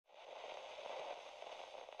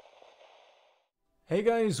Hey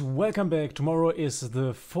guys, welcome back. Tomorrow is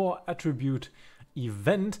the 4 attribute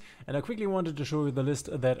event and I quickly wanted to show you the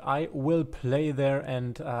list that I will play there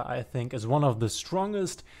and I think is one of the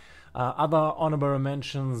strongest. Other honorable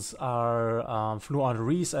mentions are Flo and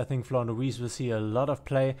Reese. I think Flo and Reese will see a lot of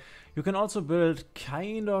play. You can also build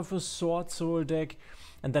kind of a Sword Soul deck.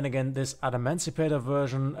 And then again, this Adamantipator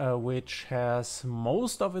version, which has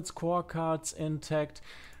most of its core cards intact,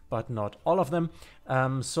 but not all of them.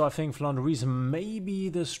 So I think Flandreese may be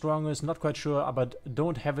the strongest, not quite sure, but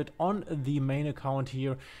don't have it on the main account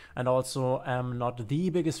here. And also am not the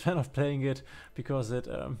biggest fan of playing it because it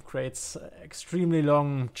creates extremely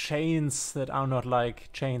long chains that are not like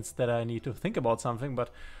chains that I need to think about something, but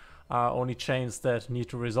only chains that need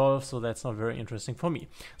to resolve, so that's not very interesting for me.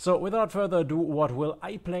 So without further ado, what will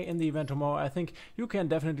I play in the event tomorrow? I think you can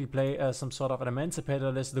definitely play some sort of an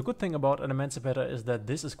Emancipator list. The good thing about an Emancipator is that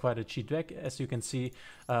this is quite a cheat deck. As you can see,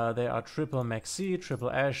 there are triple Maxi, triple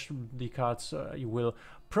Ash, the cards you will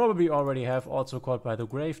probably already have, also called by the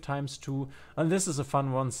grave ×2, and this is a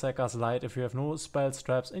fun one, Sekka's Light, if you have no spell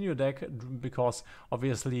traps in your deck, because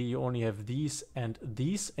obviously you only have these and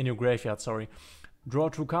these in your graveyard, sorry. Draw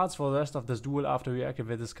 2 cards for the rest of this duel. After you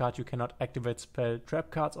activate this card, you cannot activate spell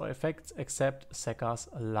trap cards or effects except Sekka's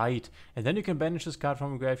Light. And then you can banish this card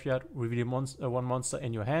from your graveyard, reveal one monster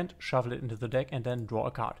in your hand, shuffle it into the deck, and then draw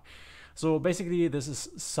a card. So basically this is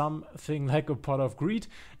something like a Pot of Greed,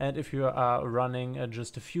 and if you are running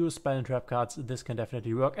just a few spell and trap cards, this can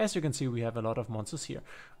definitely work. As you can see, we have a lot of monsters here.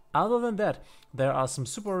 Other than that, there are some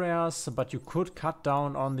super rares, but you could cut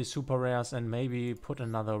down on the super rares and maybe put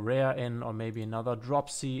another rare in, or maybe another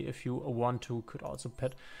Dropsy if you want to. Could also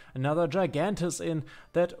put another Gigantus in.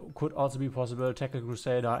 That could also be possible. Tackle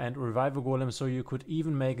Crusader and Revival Golem, so you could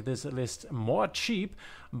even make this list more cheap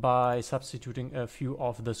by substituting a few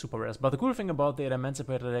of the super rares. But the cool thing about the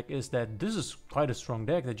Emancipator deck is that this is quite a strong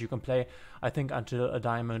deck that you can play, I think, until a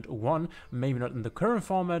Diamond 1. Maybe not in the current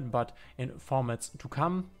format, but in formats to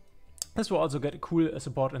come. This will also get cool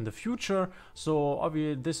support in the future, so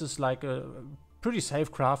obviously this is like a pretty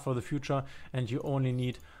safe craft for the future, and you only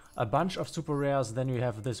need a bunch of super rares. Then you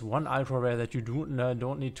have this one ultra rare that you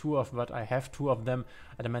don't need 2 of, but I have 2 of them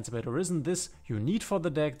at Emancipator Risen. This you need for the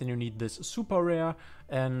deck, then you need this super rare,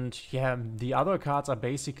 and yeah, the other cards are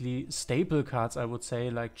basically staple cards, I would say,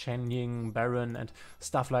 like Chen Ying, Baron, and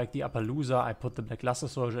stuff like the Appaloosa. I put the Black Luster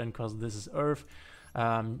Soldier in because this is Earth.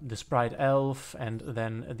 The Sprite Elf, and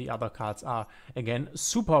then the other cards are again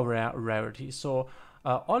super rare rarities. So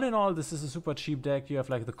all in all, this is a super cheap deck. You have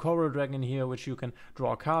like the Coral Dragon here, which you can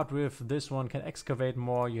draw a card with. This one can excavate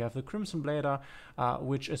more. You have the Crimson Blader,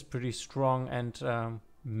 which is pretty strong and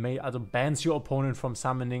bans your opponent from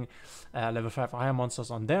summoning level 5 or higher monsters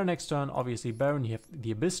on their next turn. Obviously Baron, you have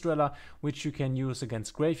the Abyss Dweller, which you can use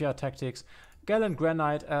against graveyard tactics. Gallant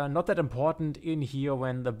Granite, not that important in here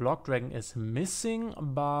when the Block Dragon is missing,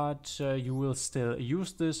 but you will still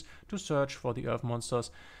use this to search for the Earth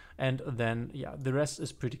monsters. And then, yeah, the rest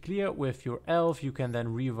is pretty clear. With your Elf, you can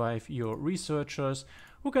then revive your Researchers,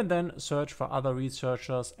 who can then search for other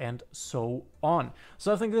Researchers, and so on.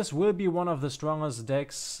 So I think this will be one of the strongest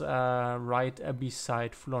decks, right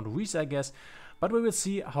beside Flandreese, I guess. But we will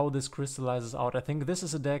see how this crystallizes out. I think this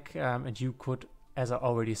is a deck, and you could, as I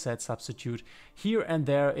already said, substitute here and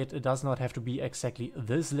there. It does not have to be exactly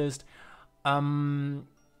this list.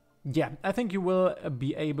 Yeah, I think you will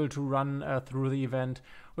be able to run through the event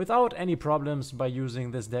without any problems by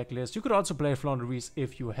using this deck list. You could also play Flandreese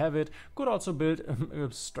if you have it. Could also build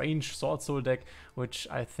a strange Sword Soul deck, which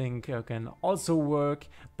I think can also work,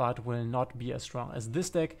 but will not be as strong as this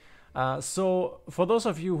deck. So for those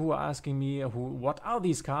of you who are asking me what are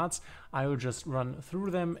these cards, I will just run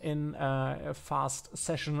through them in a fast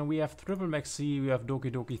session. We have Triple Maxi, we have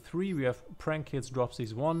Doki Doki 3, we have Prank Kids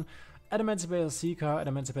Dropsies 1, Emancipator Seeker,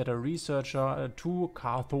 Emancipator Researcher 2,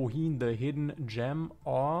 Carthohin, the hidden gem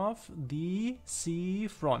of the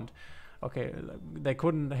seafront. Okay, they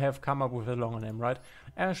couldn't have come up with a longer name, right?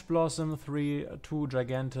 Ash Blossom 3, 2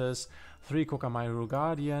 Gigantus, 3 Kokamairu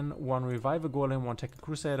Guardian, 1 Revival Golem, 1 Tackle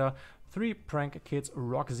Crusader, 3 Prank Kids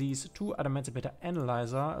Rockzies, 2 Adamantipator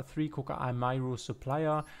Analyzer, 3 Kokamairu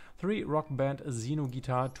Supplier, 3 Rock Band Xeno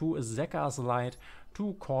Guitar, 2 Sekka's Light,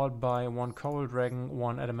 2 Called by, 1 Coral Dragon,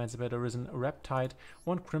 1 Adamantipator Risen Reptide,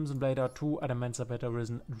 1 Crimson Blader, 2 Adamantipator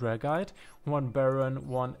Risen Dragite, 1 Baron,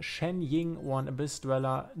 1 Shen Ying, 1 Abyss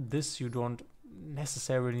Dweller. This you don't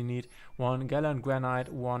necessarily need. 1 Gallant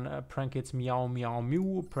Granite, 1 Prank Kids Meow Meow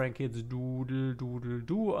Mew, Prank Kids Doodle Doodle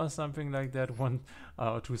Doo or something like that,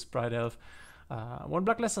 2 Sprite Elf, 1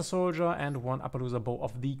 Black Luster Soldier, and 1 Appaloosa Bow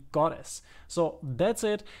of the Goddess. So that's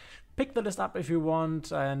it. pick the list up if you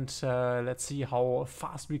want, and let's see how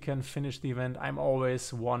fast we can finish the event. I'm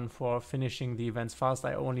always one for finishing the events fast.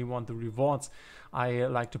 I only want the rewards. I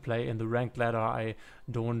like to play in the ranked ladder. I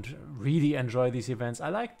don't really enjoy these events. I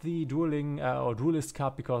like the dueling or duelist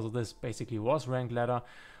cup because of this basically was ranked ladder.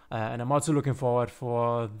 And I'm also looking forward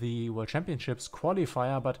for the World Championships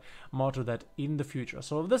qualifier, but more to that in the future.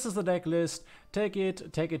 So this is the deck list. Take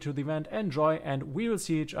it to the event, enjoy, and we will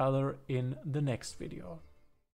see each other in the next video.